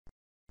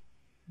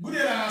Good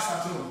day, learners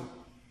at home.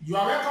 You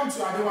are welcome to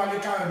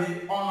Adewale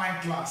Kayode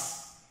online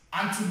class.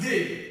 And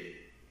today,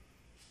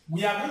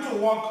 we are going to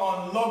work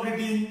on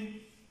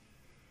logarithm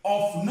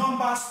of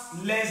numbers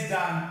less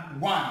than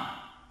 1.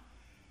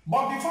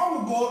 But before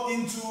we go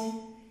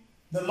into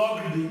the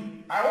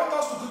logarithm, I want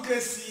us to quickly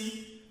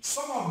see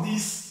some of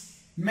these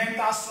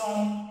mental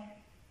sum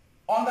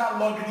under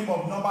logarithm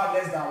of number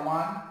less than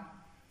 1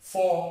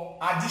 for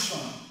addition.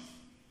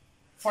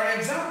 For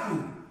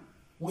example,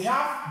 we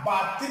have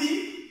bar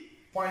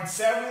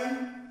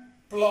 3.7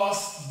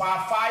 plus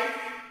bar 5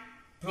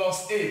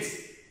 plus 8.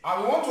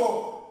 And we want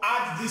to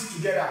add this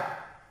together.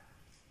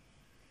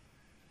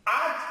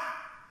 Add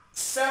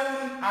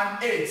 7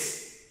 and 8.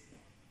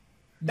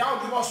 That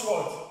will give us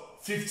what?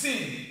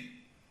 15.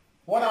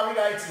 What are we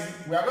writing?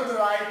 We are going to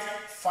write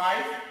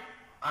 5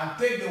 and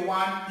take the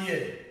 1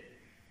 here.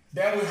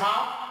 Then we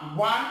have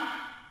 1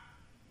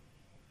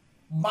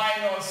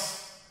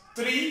 minus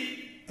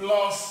 3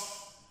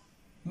 plus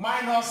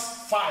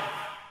minus 5.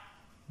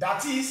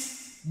 That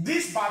is,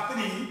 this bar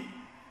 3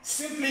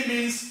 simply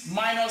means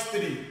minus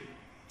 3.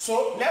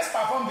 So let's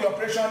perform the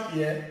operation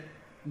here.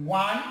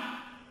 1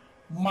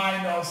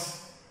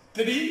 minus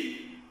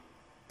 3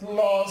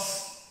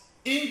 plus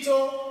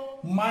into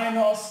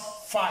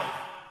minus 5.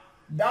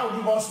 That will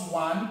give us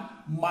 1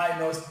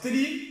 minus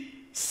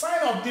 3.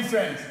 Sign of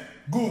difference.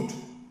 Good.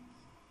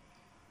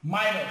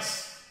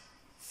 Minus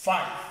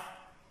 5.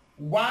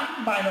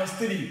 1 minus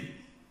 3.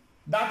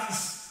 That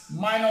is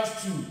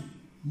minus 2.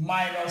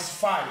 Minus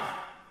 5.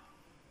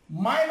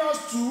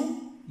 Minus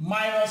 2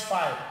 minus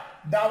 5.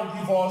 That will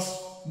give us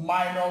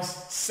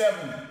minus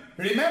 7.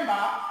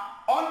 Remember,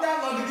 under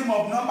logarithm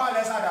of number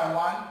lesser than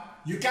 1,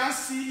 you can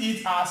see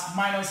it as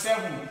minus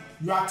 7.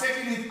 You are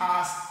taking it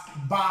as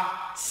bar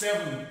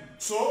 7.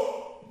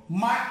 So,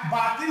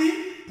 bar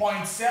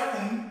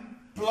 3.7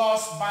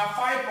 plus bar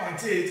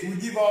 5.8 will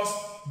give us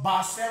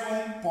bar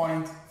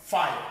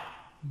 7.5.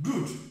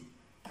 Good.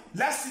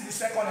 Let's see the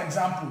second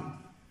example.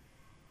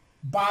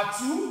 Bar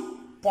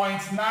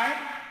 2.9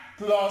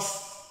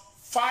 plus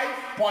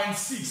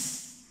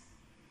 5.6.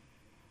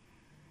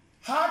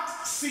 Add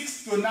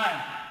 6 to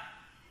 9.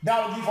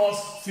 That will give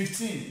us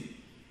 15.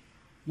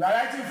 You are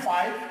writing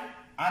 5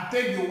 and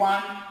take the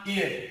 1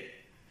 here.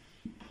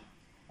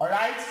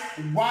 Alright,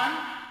 1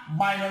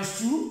 minus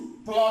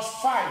 2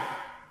 plus 5.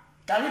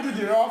 Can we do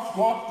the rough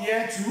work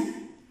here too?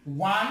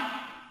 1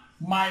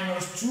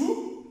 minus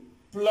 2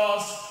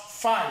 plus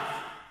 5.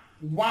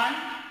 1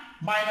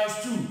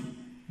 minus 2.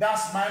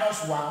 That's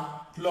minus 1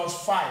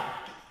 plus 5.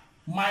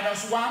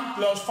 Minus 1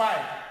 plus 5.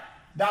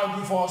 That will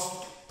give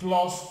us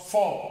plus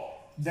 4.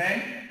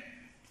 Then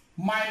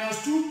minus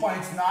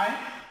 2.9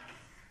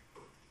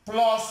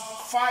 plus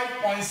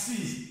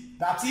 5.6.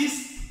 That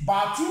is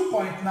bar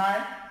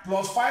 2.9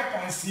 plus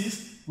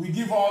 5.6 will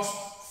give us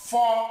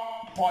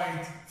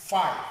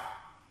 4.5.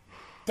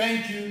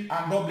 Thank you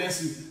and God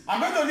bless you. I'm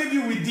going to leave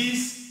you with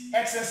this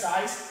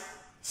exercise.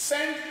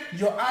 Send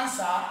your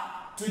answer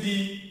to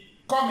the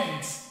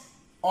comments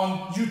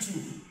on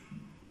YouTube.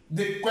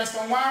 The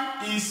question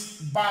 1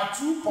 is bar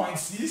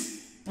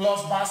 2.6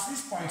 plus bar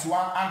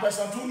 6.1 and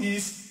question 2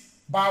 is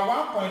bar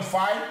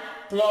 1.5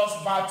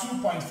 plus bar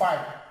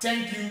 2.5.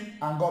 Thank you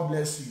and God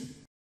bless you.